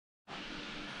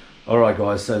Alright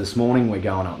guys, so this morning we're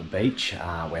going up the beach.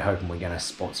 We're hoping we're going to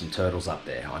spot some turtles up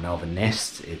there. I know of a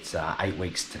nest. It's 8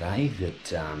 weeks today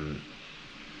that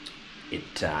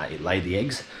it laid the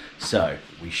eggs. So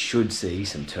we should see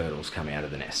some turtles come out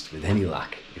of the nest with any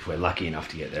luck, if we're lucky enough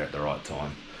to get there at the right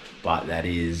time. But that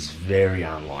is very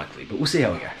unlikely, but we'll see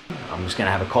how we go. I'm just going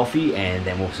to have a coffee and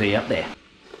then we'll see you up there.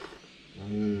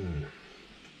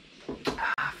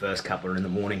 First coupler in the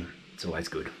morning, it's always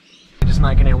good. We're just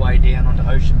making our way down onto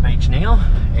Ocean Beach now,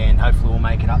 and hopefully we'll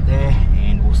make it up there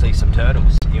and we'll see some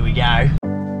turtles. Here we go.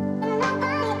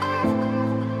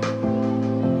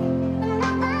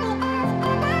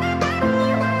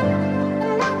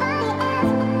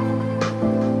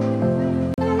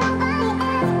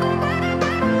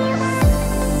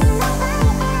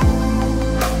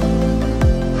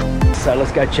 So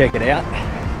let's go check it out.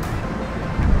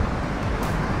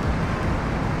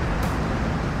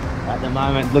 At the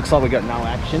moment, looks like we've got no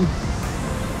action.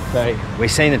 So we've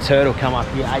seen the turtle come up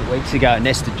here 8 weeks ago. It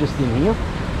nested just in here.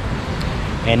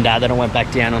 And then it went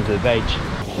back down onto the beach.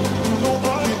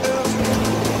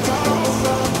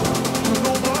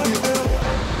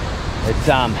 It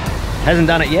hasn't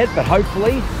done it yet, but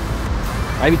hopefully,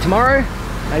 maybe tomorrow,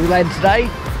 maybe later today,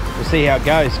 we'll see how it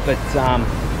goes. But,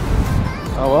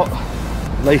 oh well,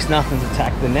 at least nothing's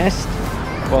attacked the nest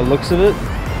by the looks of it.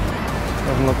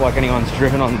 Doesn't look like anyone's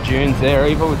driven on the dunes there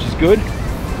either, which is good.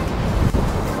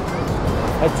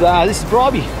 This is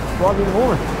Bribie in the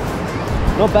morning.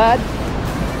 Not bad.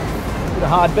 Bit of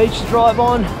hard beach to drive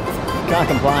on. Can't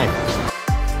complain.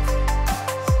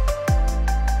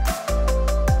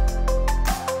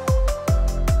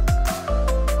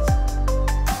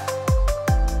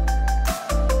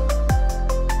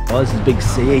 Oh, this is a big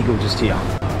sea eagle just here.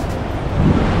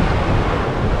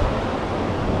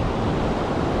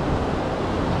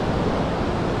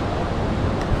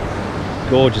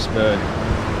 Gorgeous bird.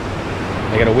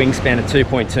 They got a wingspan of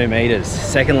 2.2 meters.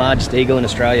 Second largest eagle in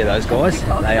Australia, those guys.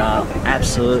 They are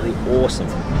absolutely awesome.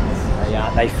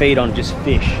 They feed on just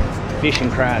fish and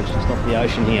crabs just off the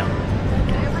ocean here.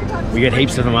 We get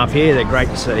heaps of them up here. They're great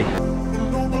to see.